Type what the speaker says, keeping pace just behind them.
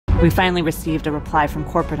We finally received a reply from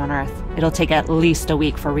corporate on Earth. It'll take at least a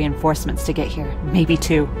week for reinforcements to get here, maybe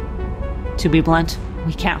 2. To be blunt,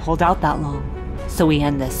 we can't hold out that long. So we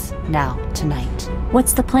end this, now, tonight.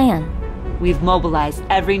 What's the plan? We've mobilized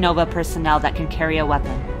every Nova personnel that can carry a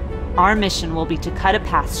weapon. Our mission will be to cut a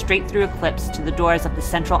path straight through Eclipse to the doors of the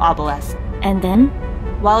central obelisk. And then?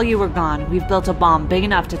 While you were gone, we've built a bomb big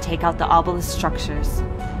enough to take out the obelisk structures.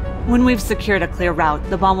 When we've secured a clear route,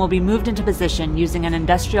 the bomb will be moved into position using an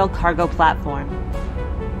industrial cargo platform.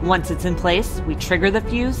 Once it's in place, we trigger the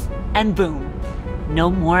fuse, and boom.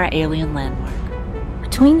 No more alien landmark.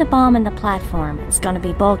 Between the bomb and the platform, it's gonna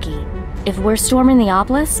be bulky. If we're storming the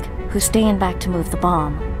obelisk, who's staying back to move the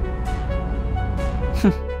bomb?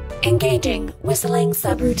 Engaging whistling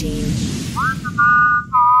subroutine.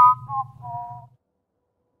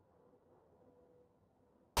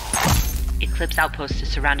 Eclipse Outpost is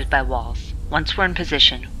surrounded by walls. Once we're in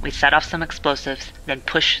position, we set off some explosives, then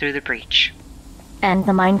push through the breach. And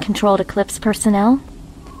the mind-controlled Eclipse personnel?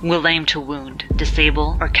 We'll aim to wound,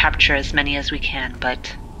 disable, or capture as many as we can,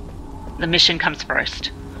 but the mission comes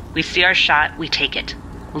first. We see our shot, we take it.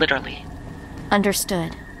 Literally.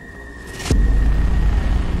 Understood.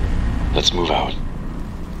 Let's move out.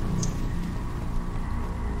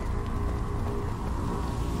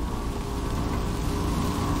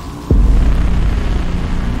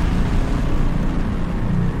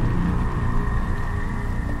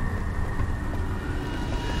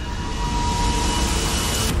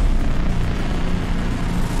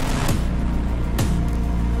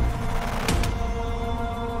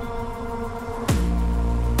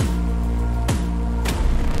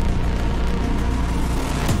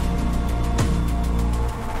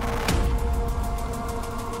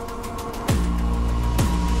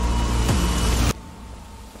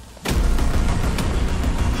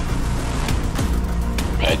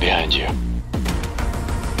 Right behind you.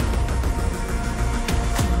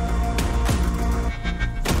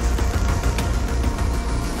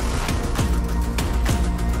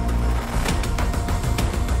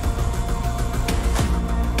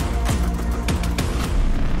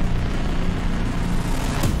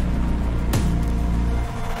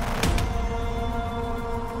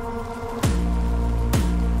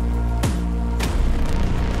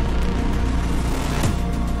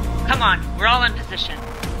 Come on, we're all in position.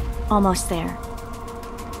 Almost there.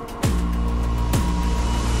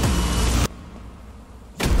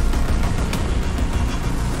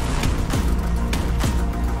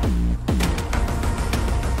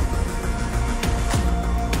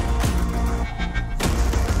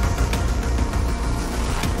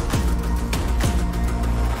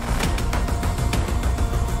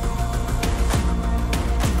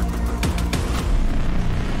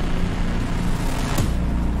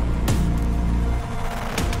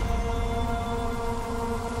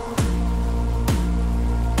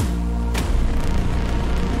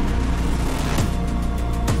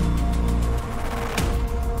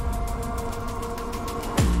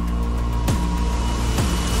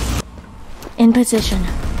 In position.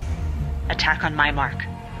 Attack on my mark.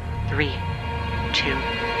 3, 2,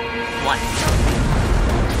 1.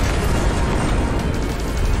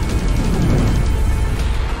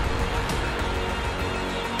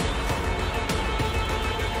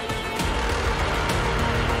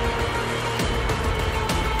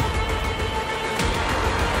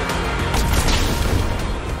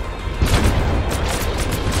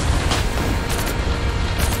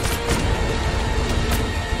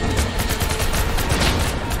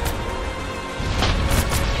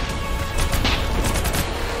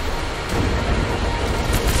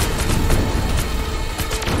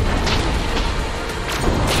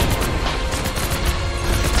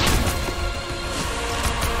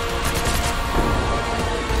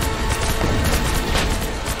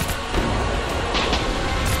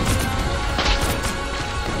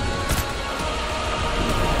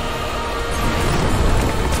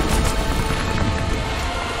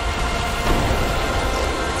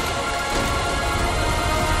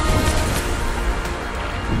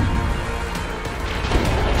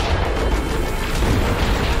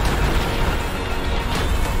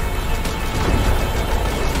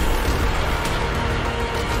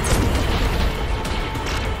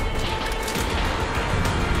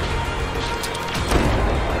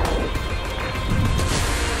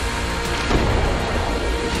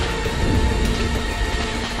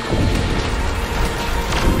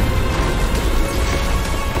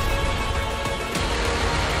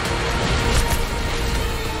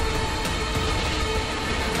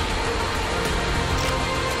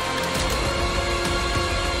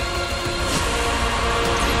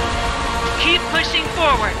 Keep pushing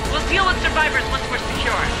forward. We'll deal with survivors once we're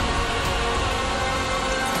secure.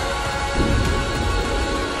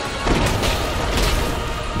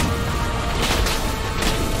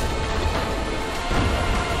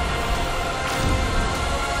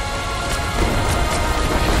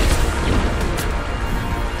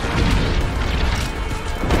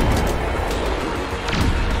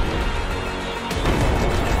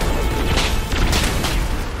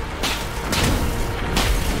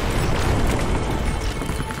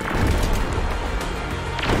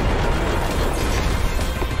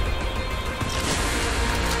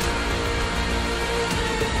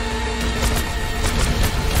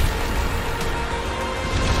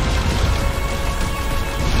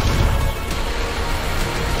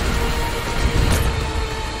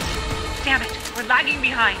 We're lagging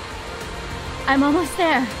behind. I'm almost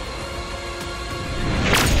there.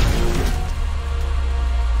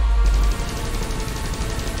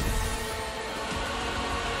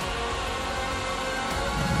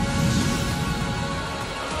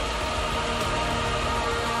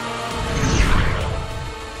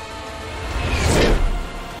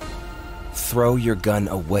 Throw your gun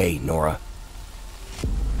away, Nora.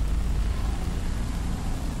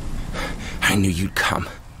 I knew you'd come.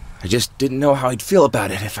 I just didn't know how I'd feel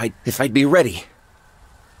about it, if I'd be ready.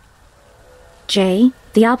 Jay,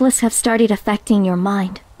 the obelisks have started affecting your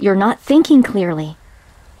mind. You're not thinking clearly.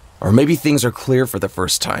 Or maybe things are clear for the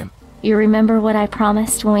first time. You remember what I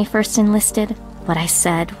promised when we first enlisted? What I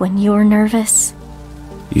said when you were nervous?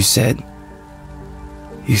 You said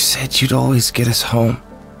you'd always get us home.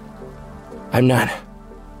 I'm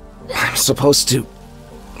supposed to...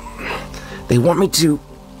 They want me to...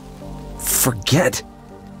 forget.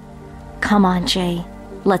 Come on, Jay.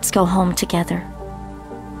 Let's go home together.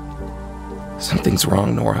 Something's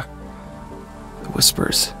wrong, Nora. The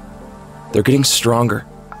whispers. They're getting stronger.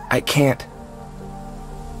 I can't.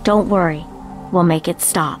 Don't worry. We'll make it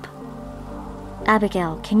stop.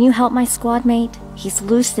 Abigail, can you help my squad mate? He's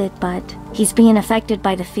lucid, but he's being affected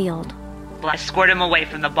by the field. Well, escort him away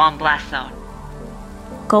from the bomb blast zone.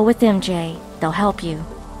 Go with them, Jay. They'll help you.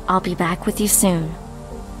 I'll be back with you soon.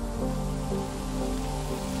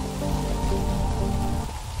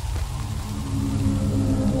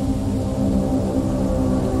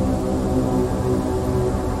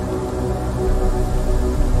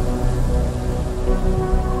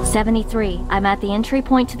 "73, I'm at the entry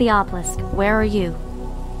point to the obelisk. Where are you?"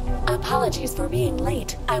 Apologies for being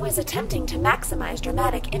late. I was attempting to maximize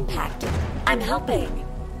dramatic impact. I'm helping.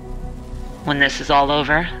 When this is all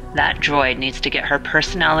over, that droid needs to get her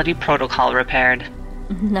personality protocol repaired.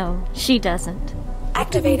 No, she doesn't.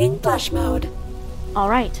 Activating flush mode.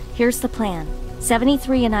 Alright, here's the plan.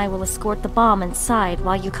 73 and I will escort the bomb inside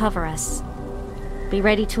while you cover us. Be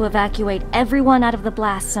ready to evacuate everyone out of the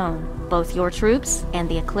blast zone, both your troops and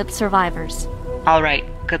the Eclipse survivors. Alright,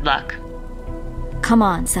 good luck. Come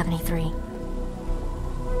on, 73.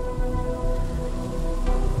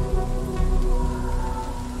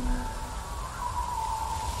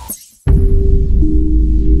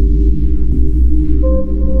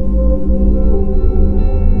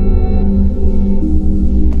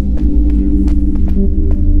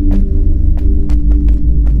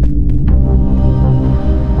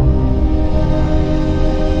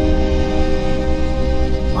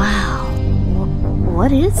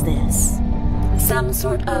 What is this? Some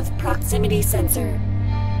sort of proximity sensor.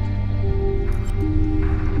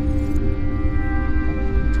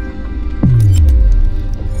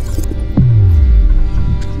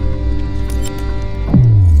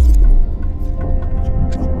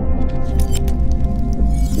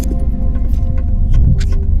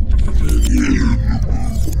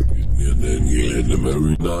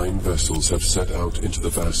 The 9 vessels have set out into the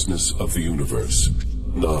vastness of the universe.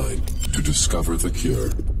 9 to discover the cure.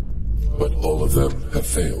 But all of them have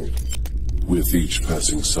failed. With each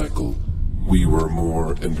passing cycle, we were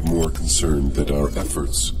more and more concerned that our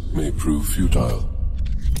efforts may prove futile.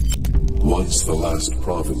 Once the last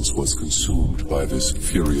province was consumed by this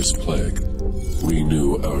furious plague, we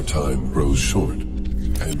knew our time grows short,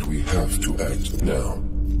 and we have to act now.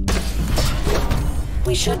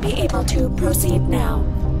 We should be able to proceed now.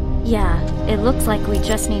 Yeah, it looks like we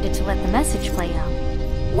just needed to let the message play out.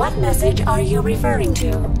 What message are you referring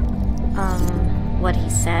to? What he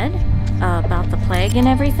said? About the plague and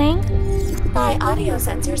everything? My audio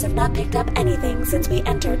sensors have not picked up anything since we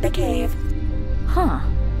entered the cave. Huh.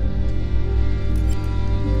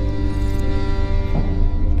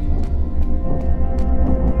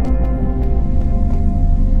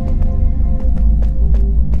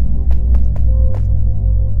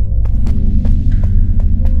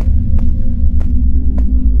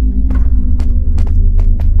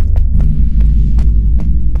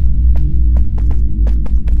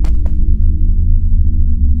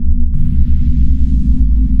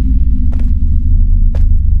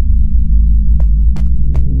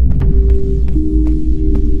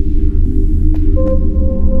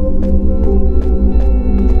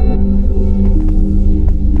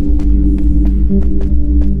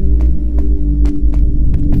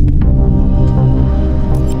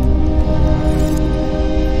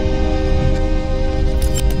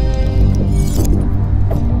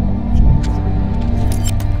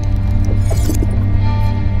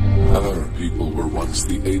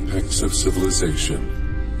 Of civilization.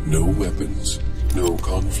 No weapons, no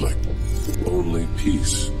conflict, only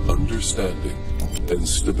peace, understanding, and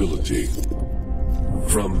stability.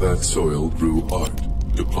 From that soil grew art,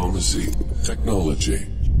 diplomacy, technology,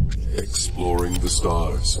 exploring the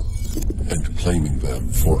stars, and claiming them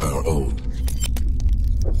for our own.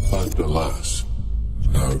 But alas,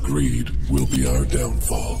 our greed will be our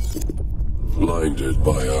downfall. Blinded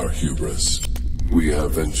by our hubris, we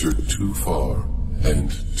have ventured too far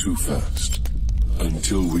and too fast,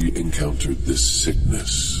 until we encountered this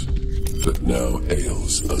sickness that now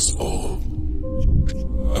ails us all.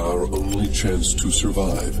 Our only chance to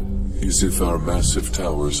survive is if our massive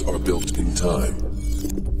towers are built in time.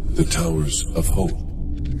 The Towers of Hope,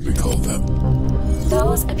 we call them.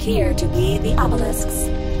 Those appear to be the obelisks.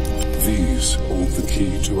 These hold the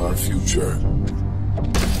key to our future.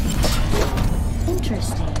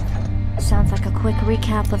 Interesting. Sounds like a quick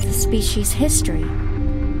recap of the species' history.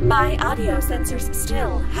 My audio sensors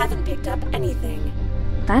still haven't picked up anything.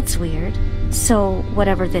 That's weird. So,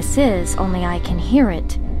 whatever this is, only I can hear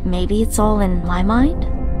it. Maybe it's all in my mind?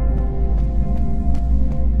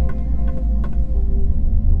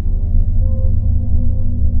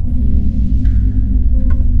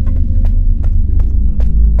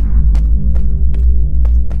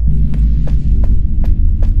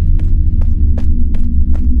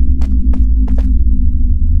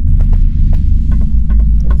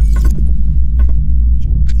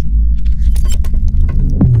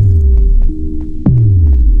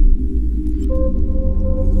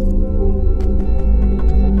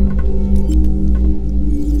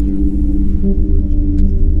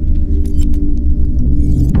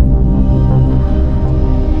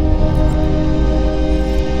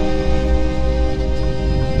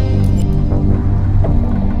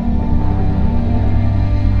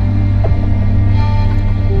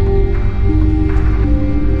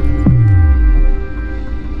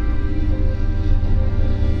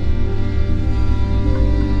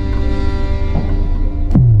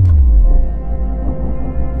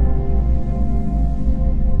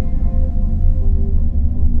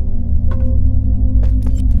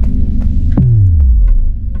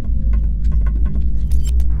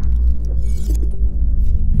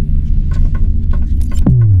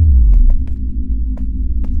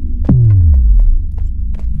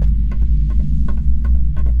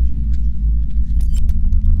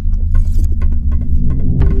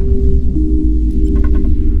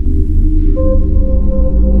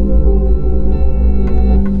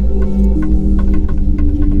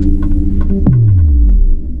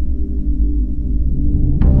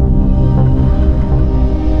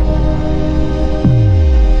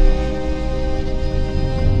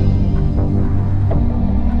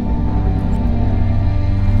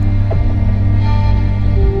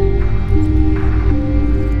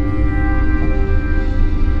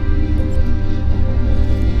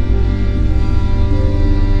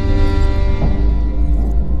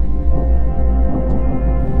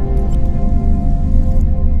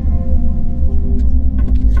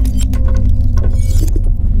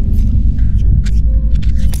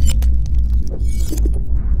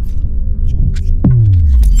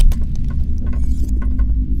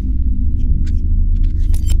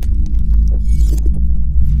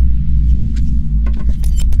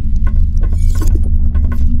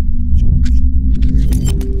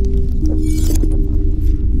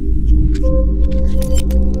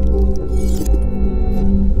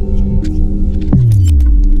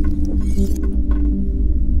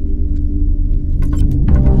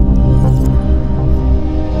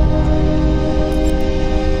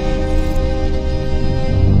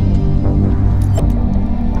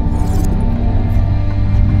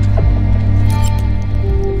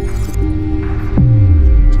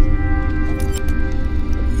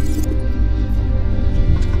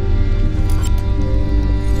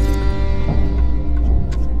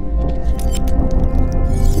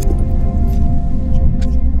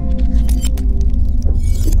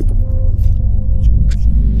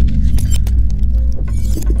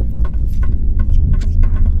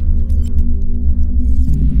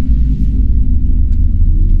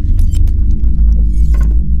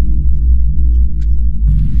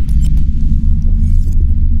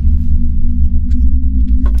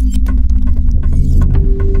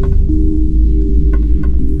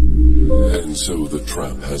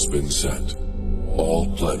 trap has been set. All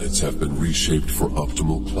planets have been reshaped for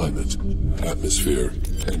optimal climate, atmosphere,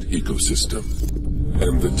 and ecosystem.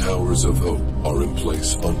 And the Towers of Hope are in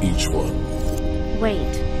place on each one.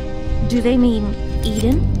 Wait, do they mean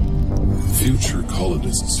Eden? Future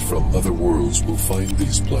colonists from other worlds will find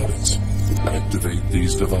these planets, activate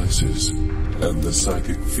these devices, and the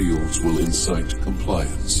psychic fields will incite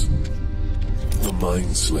compliance. The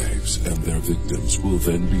mind slaves and their victims will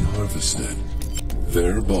then be harvested.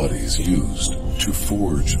 their bodies used to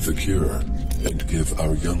forge the cure and give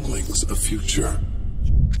our younglings a future.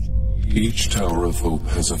 Each Tower of Hope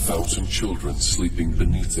has 1,000 children sleeping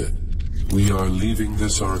beneath it. We are leaving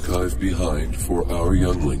this archive behind for our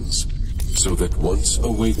younglings, so that once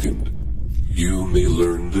awakened, you may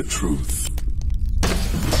learn the truth.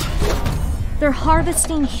 They're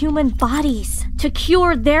harvesting human bodies to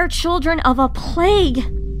cure their children of a plague.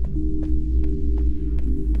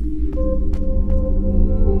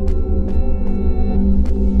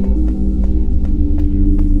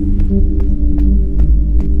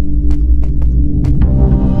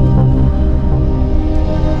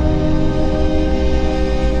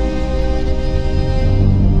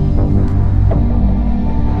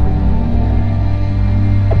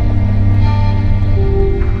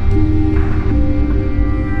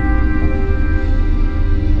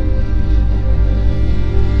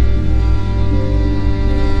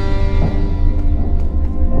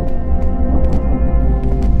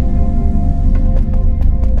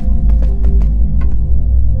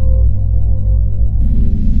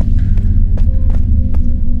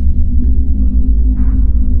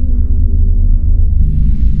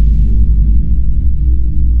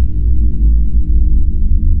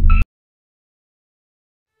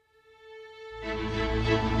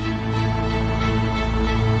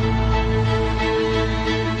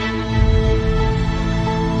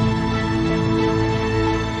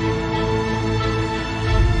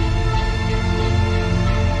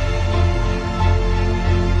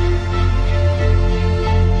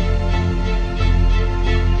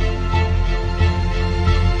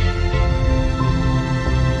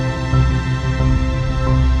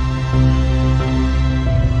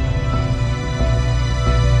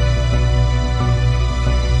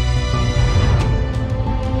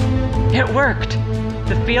 It worked.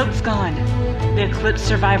 The field's gone. The Eclipse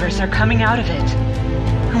survivors are coming out of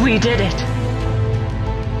it. We did it.